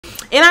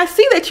And I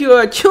see that you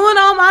are chewing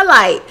on my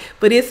light,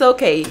 but it's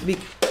okay.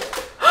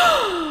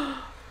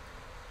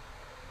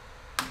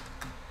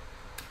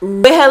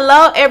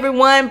 Hello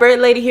everyone, Bird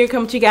Lady here,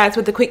 coming to you guys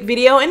with a quick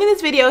video. And in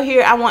this video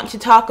here, I want to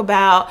talk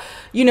about,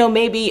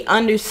 maybe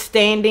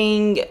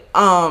understanding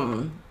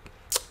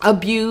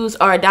abused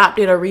or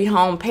adopted or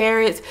rehomed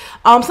parrots.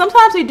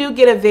 Sometimes they do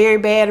get a very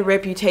bad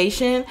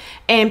reputation,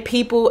 and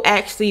people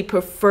actually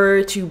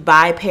prefer to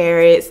buy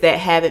parrots that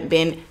haven't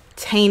been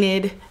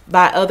tainted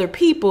by other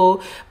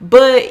people.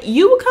 But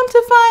you will come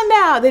to find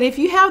out that if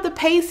you have the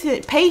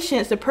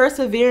patience, the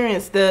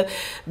perseverance,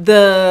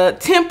 the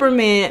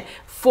temperament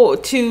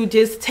to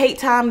just take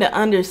time to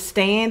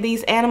understand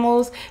these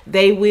animals,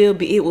 it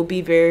will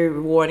be very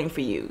rewarding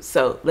for you.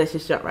 So let's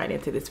just jump right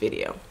into this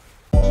video.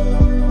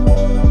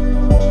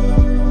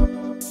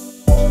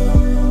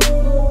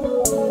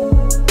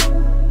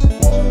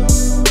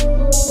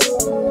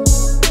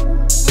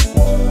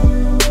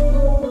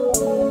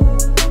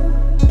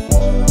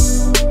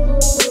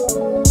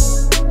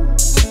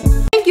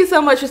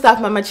 So much for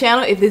stopping by my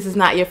channel. If this is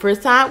not your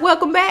first time,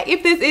 welcome back.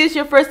 If this is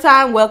your first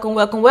time, welcome.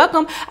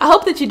 I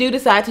hope that you do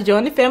decide to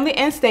join the family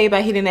and stay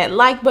by hitting that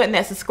like button,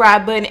 that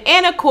subscribe button,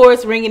 and of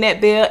course ringing that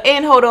bell.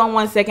 And hold on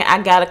one second,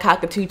 I got a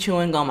cockatoo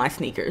chewing on my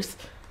sneakers.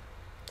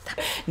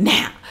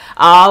 Now,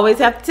 I always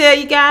have to tell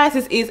you guys,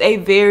 this is a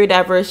very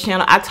diverse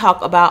channel. I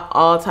talk about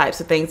all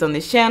types of things on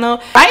this channel.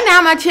 Right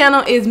now, my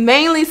channel is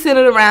mainly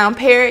centered around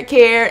parrot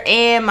care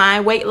and my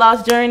weight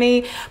loss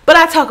journey, but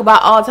I talk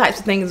about all types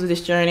of things with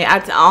this journey. I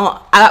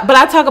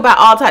talk about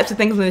all types of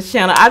things on this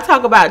channel. I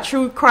talk about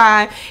true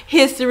crime,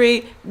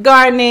 history,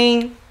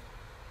 gardening,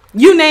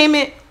 you name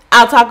it.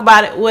 I'll talk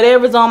about it.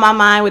 Whatever's on my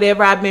mind,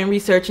 whatever I've been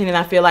researching and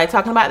I feel like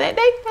talking about that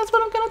day, that's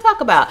what I'm going to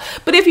talk about.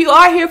 But if you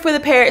are here for the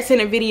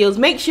parrot-centered videos,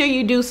 make sure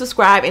you do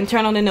subscribe and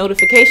turn on the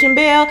notification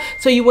bell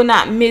so you will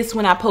not miss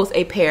when I post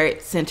a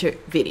parrot-centered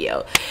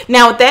video.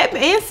 Now, with that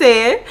being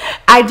said,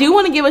 I do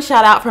want to give a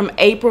shout out from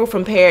April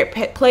from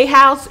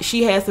PlayHouse.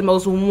 She has the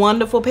most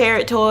wonderful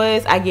parrot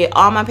toys. I get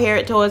all my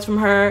parrot toys from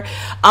her.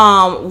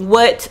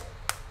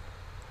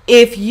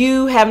 If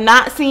you have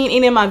not seen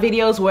any of my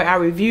videos where I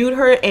reviewed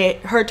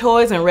her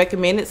toys and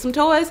recommended some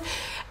toys,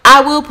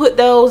 I will put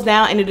those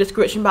down in the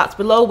description box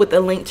below with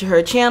a link to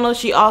her channel.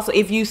 She also,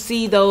 if you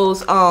see those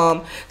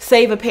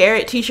Save a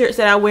Parrot t-shirts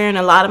that I wear in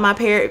a lot of my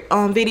parrot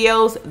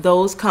videos,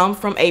 those come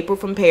from April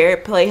from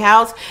Parrot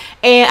Playhouse.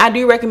 And I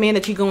do recommend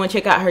that you go and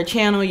check out her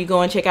channel, you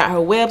go and check out her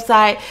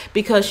website,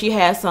 because she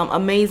has some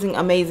amazing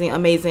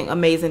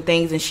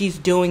things, and she's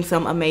doing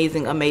some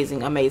amazing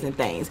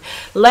things.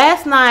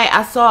 Last night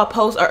I saw a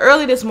post, or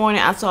early this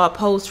morning I saw a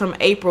post from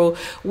April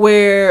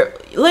where,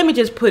 let me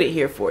just put it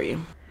here for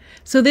you.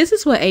 So this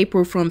is what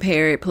April from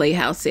Parrot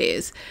Playhouse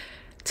says.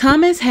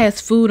 Thomas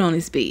has food on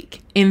his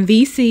beak, and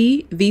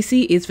VC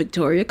is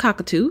Victoria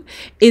Cockatoo,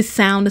 is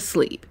sound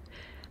asleep.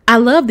 I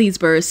love these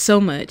birds so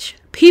much.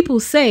 People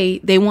say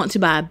they want to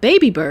buy a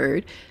baby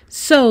bird,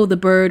 so the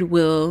bird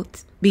will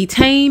be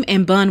tame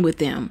and bond with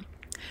them.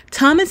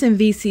 Thomas and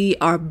VC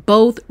are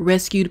both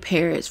rescued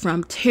parrots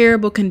from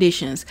terrible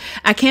conditions.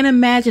 I can't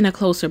imagine a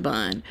closer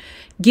bond.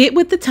 Get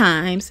with the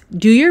times,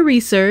 do your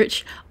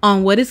research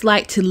on what it's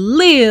like to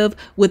live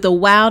with a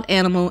wild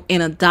animal,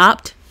 and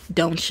adopt,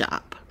 don't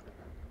shop.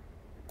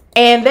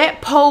 And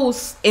that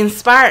post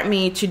inspired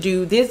me to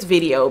do this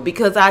video,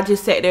 because I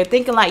just sat there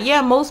thinking like,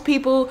 yeah, most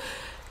people,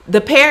 the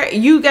parrot,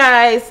 you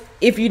guys,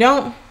 if you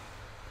don't,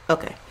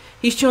 okay,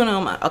 he's chewing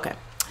on my, okay.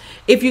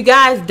 If you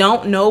guys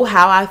don't know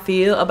how I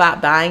feel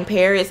about buying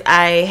parrots,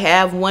 I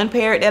have one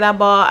parrot that I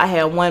bought. I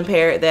have one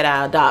parrot that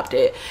I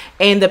adopted.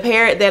 And the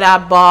parrot that I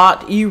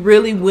bought, you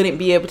really wouldn't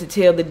be able to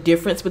tell the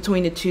difference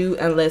between the two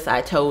unless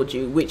I told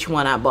you which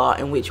one I bought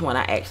and which one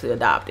I actually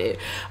adopted.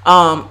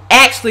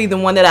 Actually, the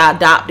one that I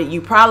adopted,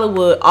 you probably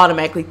would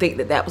automatically think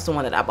that that was the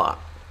one that I bought.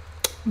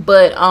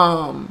 But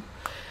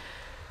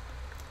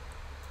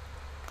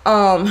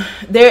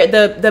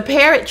the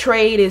parrot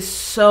trade is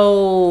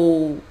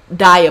so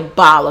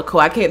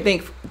diabolical. I can't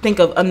think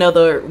of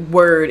another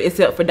word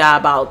except for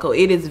diabolical.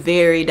 It is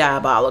very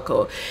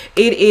diabolical.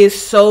 It is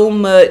so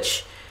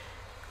much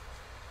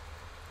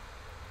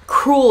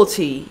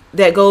cruelty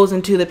that goes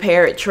into the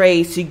parrot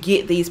trades to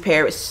get these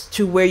parrots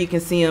to where you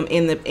can see them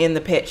in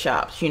the pet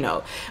shops,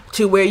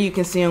 to where you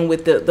can see them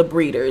with the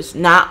breeders.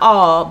 Not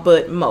all,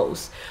 but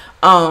most.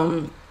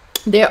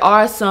 There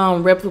are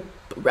some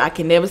I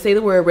can never say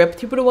the word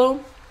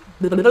reputable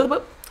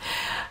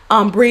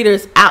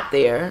breeders out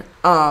there.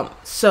 But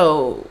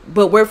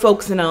we're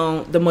focusing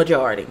on the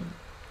majority.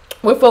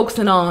 We're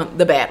focusing on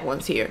the bad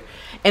ones here.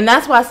 And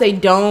that's why I say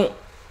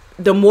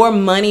the more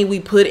money we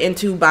put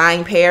into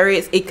buying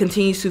parrots, it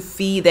continues to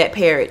feed that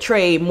parrot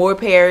trade. More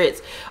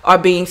parrots are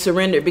being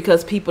surrendered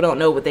because people don't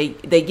know what they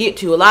get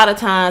to. A lot of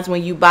times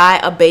when you buy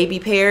a baby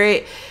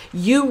parrot,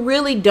 you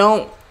really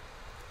don't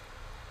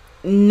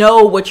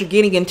know what you're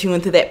getting into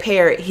until that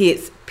parrot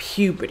hits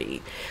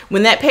puberty.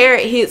 When that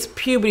parrot hits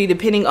puberty,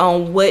 depending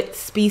on what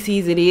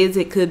species it is,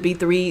 it could be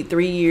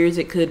three years,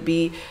 it could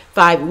be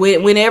 5.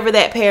 Whenever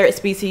that parrot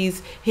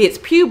species hits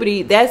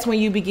puberty, that's when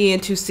you begin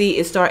to see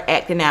it start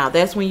acting out.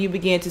 That's when you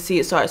begin to see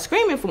it start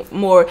screaming for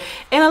more.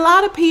 And a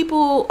lot of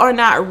people are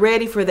not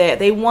ready for that.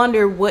 They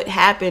wonder what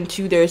happened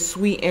to their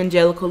sweet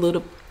angelic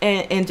little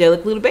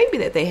baby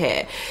that they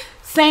had.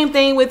 Same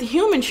thing with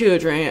human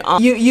children.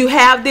 You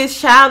have this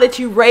child that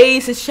you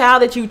raise, this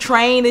child that you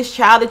train, this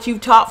child that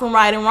you've taught from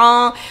right and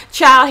wrong.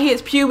 Child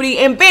hits puberty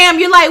and bam,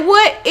 you're like,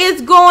 what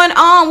is going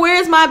on?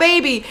 Where's my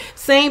baby?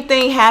 Same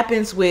thing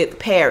happens with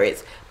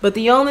parrots. But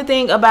the only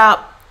thing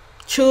about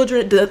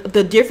children,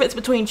 the difference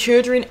between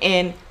children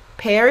and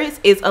parrots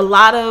is a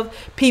lot of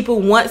people,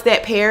 once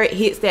that parrot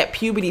hits that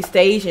puberty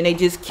stage and they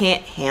just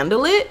can't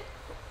handle it,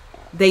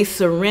 they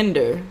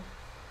surrender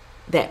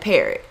that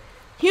parrot.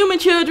 Human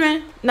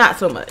children, not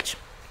so much.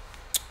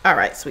 All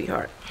right,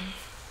 sweetheart.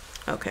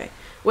 Okay,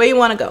 where you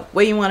want to go?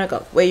 Where you want to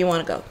go? Where you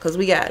want to go? Because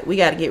we got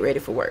to get ready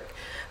for work.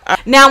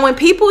 Now, when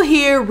people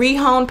hear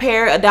rehomed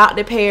parrot,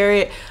 adopted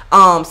parrot,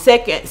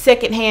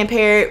 second-hand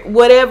parrot,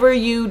 whatever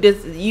you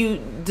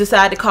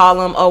decide to call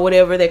them, or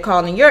whatever they're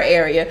called in your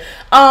area,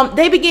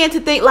 they begin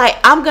to think like,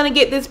 I'm gonna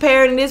get this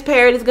parrot, and this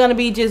parrot is gonna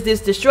be just this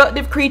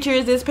destructive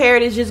creature. This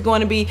parrot is just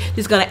gonna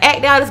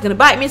act out. It's gonna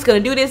bite me. It's gonna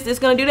do this. It's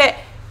gonna do that.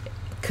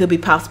 Could be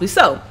possibly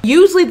so.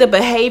 Usually the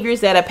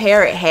behaviors that a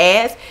parrot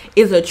has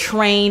is a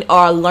trained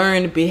or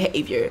learned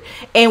behavior.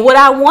 And what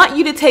I want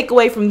you to take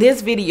away from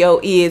this video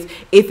is,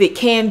 if it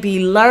can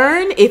be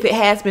learned, if it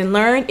has been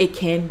learned, it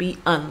can be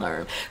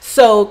unlearned.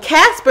 So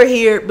Casper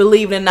here,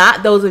 believe it or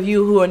not, those of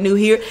you who are new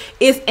here,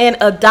 is an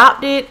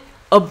adopted,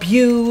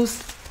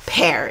 abused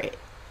parrot.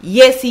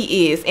 Yes,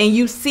 he is. And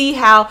you see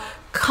how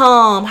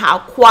calm, how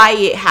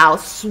quiet, how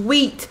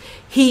sweet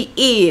he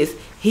is.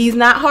 He's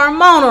not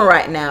hormonal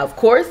right now, of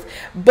course,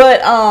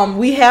 but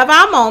we have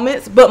our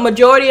moments. But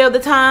majority of the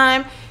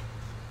time,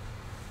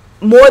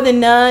 more than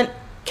none,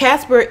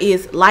 Casper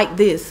is like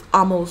this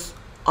almost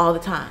all the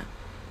time.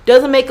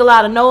 Doesn't make a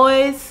lot of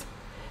noise,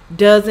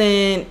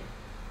 doesn't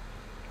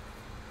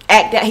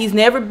act out. He's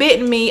never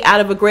bitten me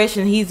out of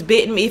aggression. He's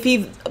bitten me. If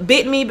he's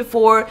bitten me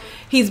before,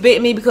 he's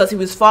bitten me because he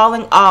was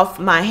falling off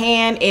my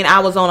hand, and I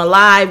was on a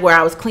live where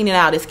I was cleaning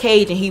out his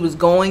cage, and he was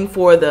going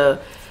for the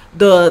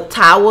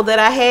towel that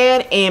I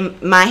had,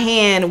 and my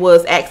hand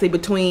was actually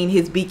between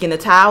his beak and the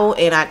towel,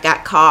 and I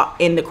got caught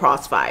in the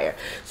crossfire.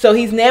 So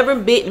he's never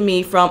bitten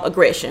me from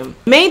aggression.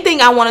 Main thing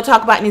I want to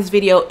talk about in this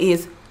video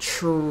is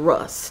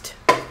trust.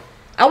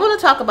 I want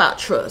to talk about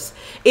trust.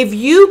 If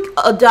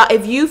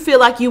you feel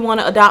like you want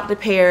to adopt a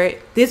parrot,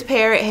 this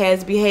parrot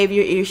has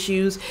behavior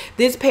issues,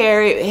 this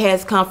parrot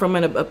has come from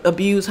an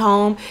abused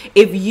home,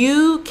 if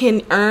you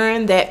can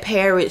earn that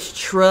parrot's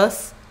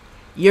trust,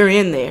 you're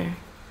in there.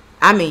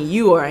 I mean,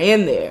 you are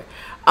in there.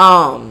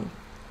 And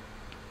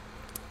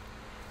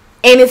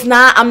it's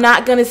not, I'm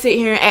not going to sit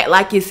here and act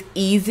like it's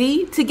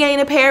easy to gain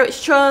a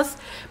parrot's trust,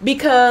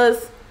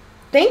 because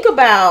think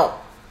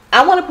about,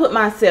 I want to put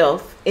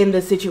myself in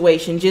the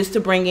situation just to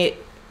bring it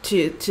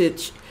to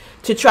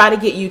try to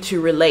get you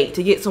to relate,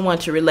 to get someone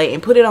to relate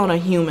and put it on a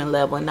human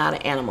level and not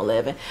an animal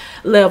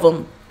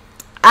level.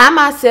 I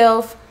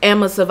myself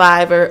am a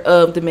survivor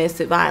of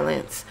domestic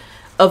violence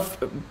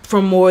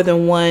from more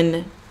than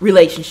one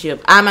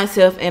relationship. I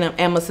myself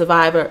am a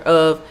survivor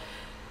of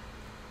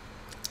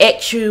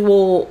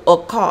actual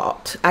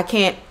occult. I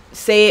can't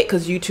say it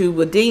because YouTube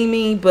will deem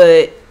me,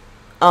 but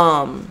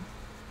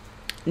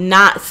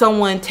not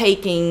someone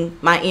taking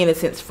my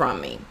innocence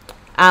from me.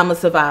 I'm a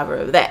survivor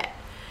of that.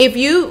 If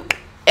you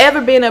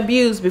ever been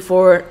abused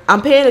before,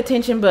 I'm paying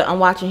attention, but I'm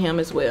watching him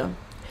as well.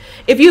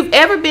 If you've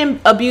ever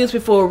been abused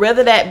before,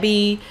 whether that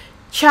be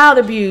child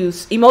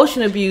abuse,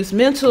 emotional abuse,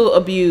 mental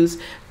abuse,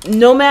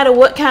 no matter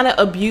what kind of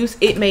abuse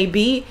it may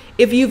be,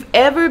 if you've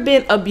ever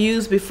been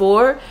abused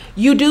before,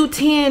 you do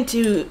tend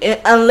to,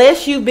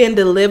 unless you've been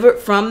delivered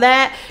from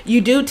that,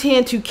 you do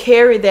tend to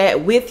carry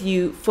that with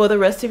you for the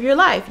rest of your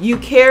life. You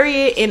carry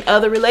it in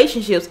other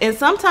relationships. And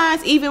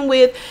sometimes even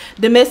with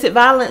domestic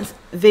violence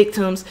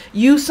victims,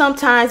 you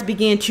sometimes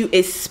begin to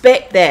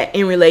expect that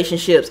in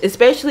relationships,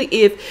 especially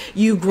if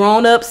you've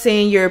grown up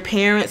seeing your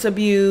parents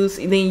abuse,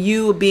 and then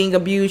you being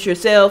abused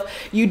yourself.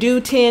 You do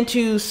tend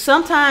to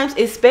sometimes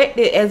expect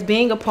it as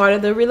being a part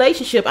of the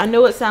relationship. I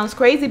know it sounds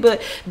crazy,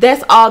 but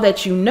that's all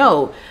that you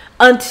know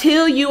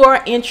until you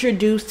are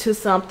introduced to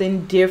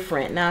something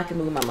different. Now I can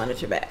move my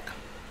monitor back.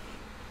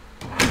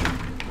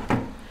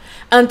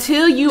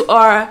 Until you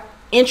are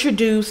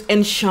introduced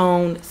and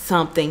shown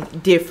something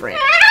different.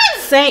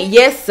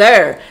 Yes,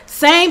 sir.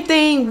 Same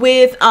thing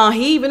with,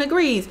 he even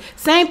agrees.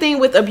 Same thing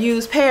with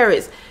abused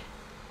parrots.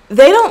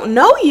 They don't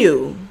know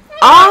you.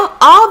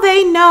 All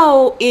they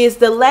know is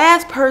the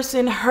last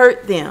person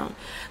hurt them.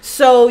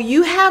 So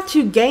you have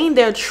to gain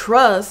their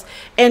trust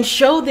and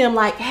show them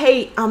like,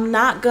 hey, I'm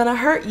not gonna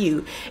hurt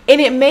you. And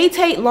it may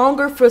take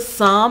longer for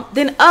some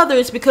than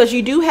others, because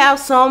you do have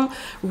some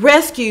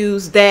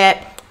rescues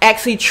that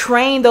actually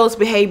train those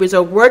behaviors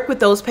or work with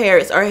those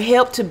parents or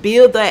help to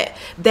build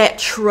that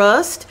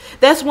trust.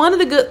 That's one of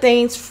the good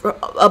things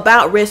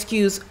about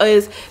rescues,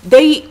 is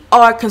they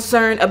are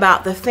concerned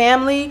about the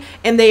family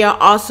and they are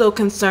also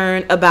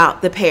concerned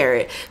about the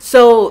parrot.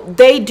 So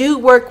they do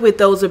work with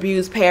those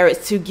abused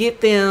parrots to get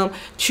them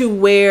to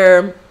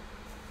where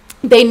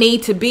they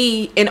need to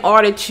be in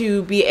order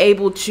to be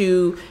able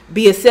to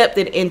be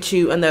accepted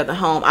into another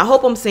home. I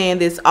hope I'm saying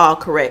this all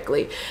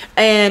correctly.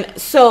 And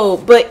so,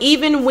 but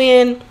even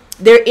when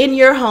they're in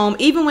your home,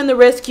 even when the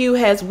rescue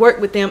has worked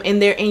with them and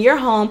they're in your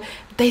home,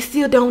 they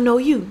still don't know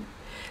you.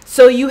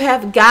 So you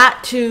have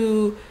got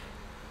to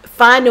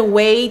find a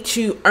way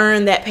to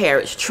earn that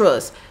parrot's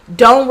trust.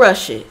 Don't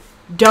rush it.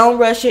 Don't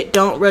rush it.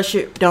 Don't rush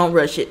it. Don't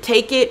rush it.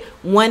 Take it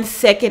 1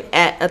 second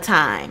at a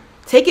time.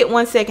 Take it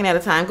 1 second at a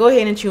time. Go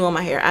ahead and chew on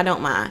my hair. I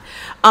don't mind.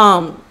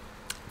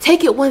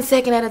 Take it 1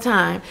 second at a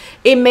time.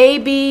 It may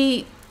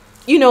be,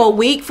 you know, a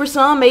week for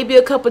some, maybe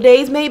a couple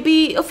days,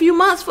 maybe a few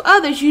months for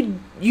others. You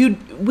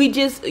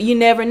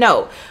never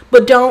know.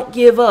 But don't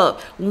give up.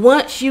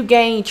 Once you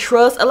gain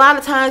trust, a lot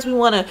of times we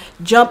want to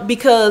jump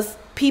because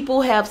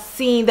people have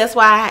seen. That's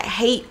why I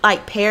hate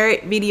like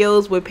parrot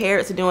videos where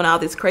parrots are doing all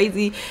this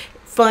crazy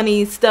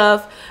funny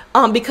stuff,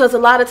 because a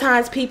lot of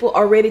times people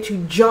are ready to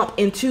jump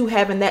into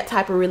having that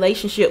type of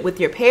relationship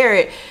with your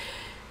parrot.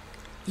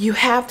 You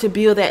have to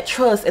build that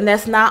trust, and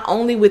that's not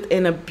only with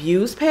an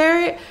abused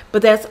parrot,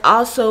 but that's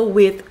also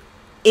with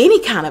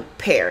any kind of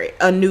parrot,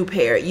 a new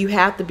parrot. You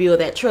have to build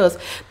that trust.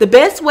 The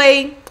best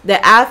way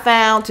that I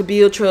found to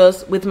build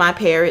trust with my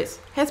parrots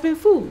has been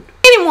food.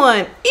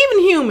 Anyone, even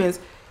humans,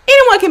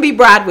 anyone can be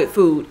bribed with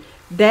food.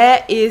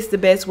 That is the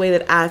best way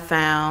that I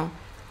found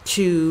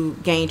to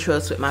gain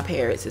trust with my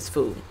parrots, is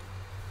food.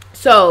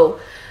 So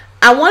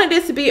I wanted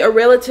this to be a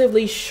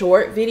relatively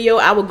short video.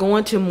 I will go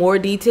into more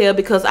detail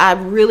because I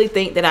really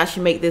think that I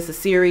should make this a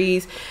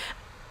series.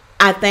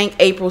 I thank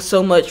April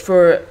so much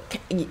for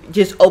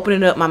just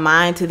opening up my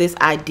mind to this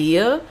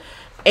idea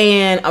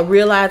and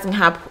realizing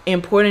how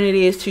important it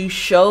is to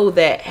show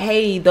that,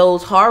 hey,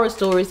 those horror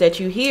stories that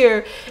you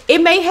hear, it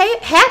may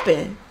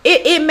happen.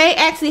 It may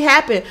actually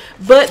happen.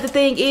 But the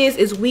thing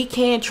is we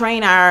can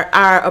train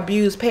our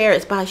abused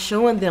parrots by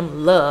showing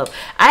them love.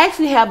 I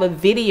actually have a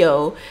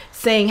video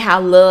saying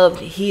how love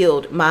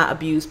healed my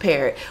abused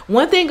parrot.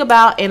 One thing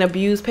about an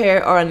abused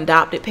parrot or an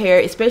adopted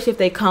parrot, especially if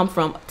they come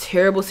from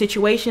terrible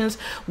situations,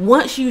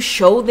 once you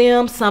show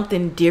them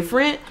something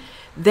different,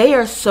 they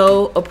are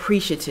so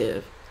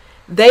appreciative.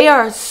 They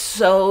are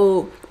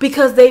so,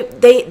 because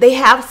they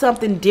have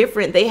something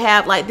different. They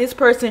have, like, this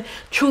person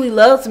truly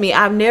loves me.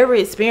 I've never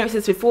experienced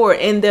this before.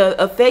 And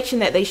the affection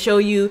that they show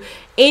you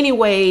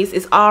anyways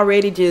is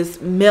already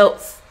just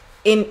melts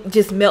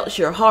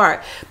your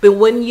heart. But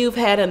when you've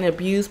had an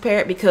abused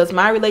parrot, because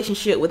my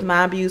relationship with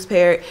my abused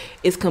parrot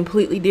is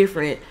completely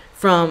different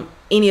from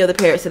any other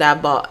parrots that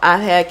I've bought.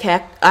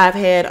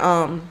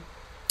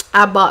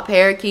 I bought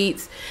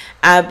parakeets.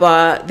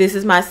 This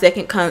is my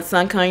second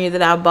sun conure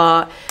that I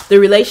bought.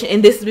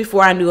 And this is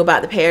before I knew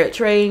about the parrot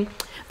trade.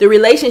 The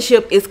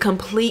relationship is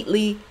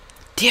completely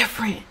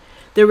different.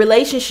 The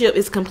relationship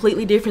is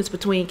completely different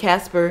between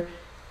Casper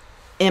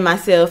and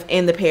myself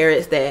and the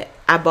parrots that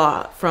I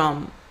bought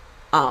from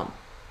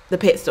the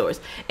pet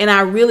stores. And I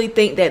really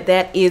think that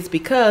that is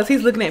because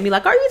he's looking at me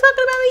like, are you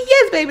talking about me?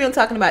 Yes, baby, I'm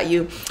talking about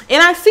you.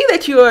 And I see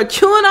that you are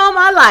chewing on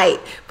my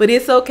light, but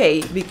it's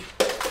okay.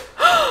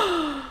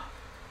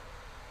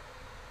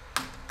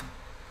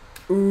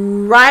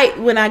 Right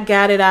when I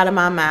got it out of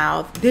my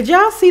mouth. Did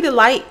y'all see the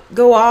light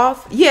go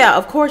off? Yeah,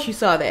 of course you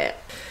saw that.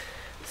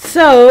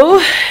 So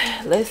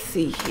let's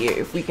see here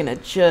if we can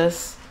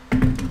adjust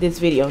this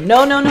video.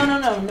 No more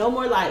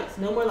lights.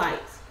 No more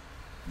lights.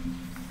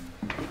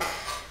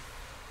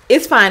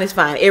 It's fine. It's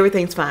fine.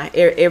 Everything's fine.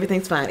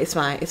 Everything's fine. It's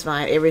fine. It's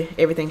fine.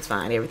 Everything's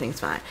fine. Everything's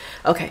fine.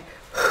 Okay.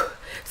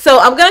 So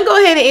I'm going to go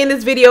ahead and end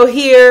this video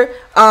here.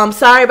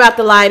 Sorry about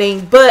the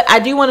lighting, but I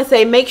do want to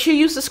say make sure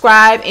you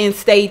subscribe and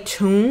stay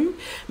tuned,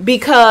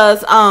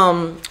 because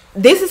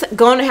this is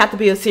going to have to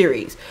be a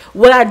series.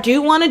 What I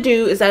do want to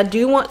do is I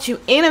do want to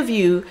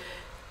interview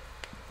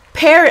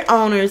parrot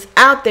owners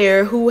out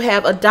there who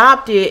have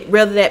adopted,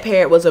 whether that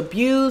parrot was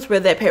abused,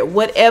 whether that parrot,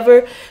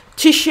 whatever,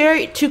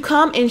 to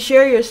come and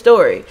share your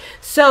story.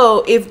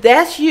 So if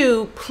that's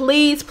you,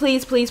 please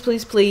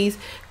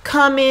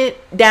comment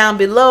down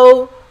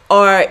below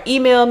or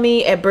email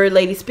me at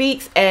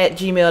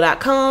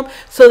birdladyspeaks@gmail.com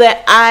so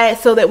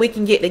that we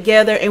can get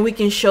together and we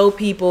can show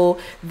people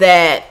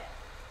that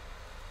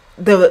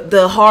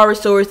the horror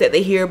stories that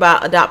they hear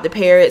about adopted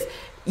parrots.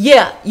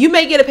 Yeah, you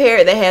may get a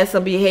parrot that has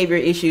some behavior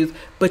issues,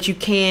 but you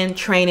can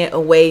train it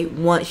away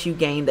once you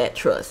gain that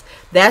trust.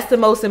 That's the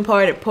most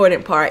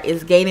important part,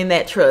 is gaining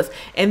that trust,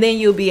 and then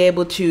you'll be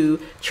able to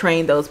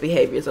train those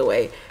behaviors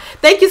away.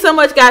 Thank you so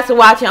much, guys, for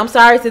watching. I'm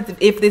sorry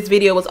if this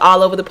video was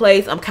all over the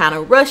place. I'm kind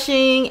of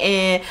rushing,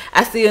 and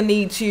I still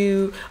need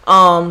to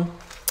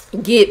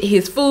get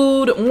his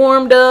food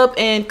warmed up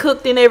and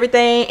cooked and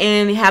everything,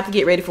 and have to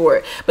get ready for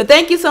it. But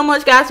thank you so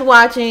much, guys, for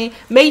watching.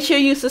 Make sure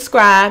you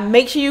subscribe.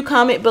 Make sure you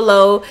comment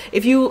below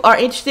if you are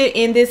interested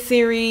in this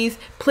series.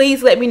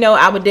 Please let me know.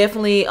 I would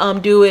definitely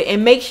do it.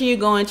 And make sure you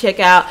go and check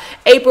out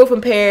April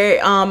from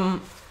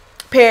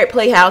Parrot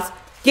Playhouse.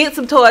 Get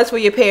some toys for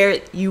your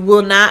parrot. You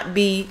will not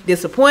be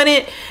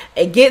disappointed.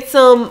 And get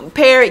some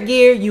parrot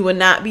gear. You will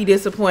not be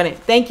disappointed.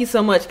 Thank you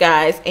so much,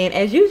 guys. And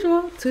as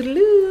usual,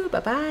 toodaloo.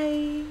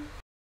 Bye-bye.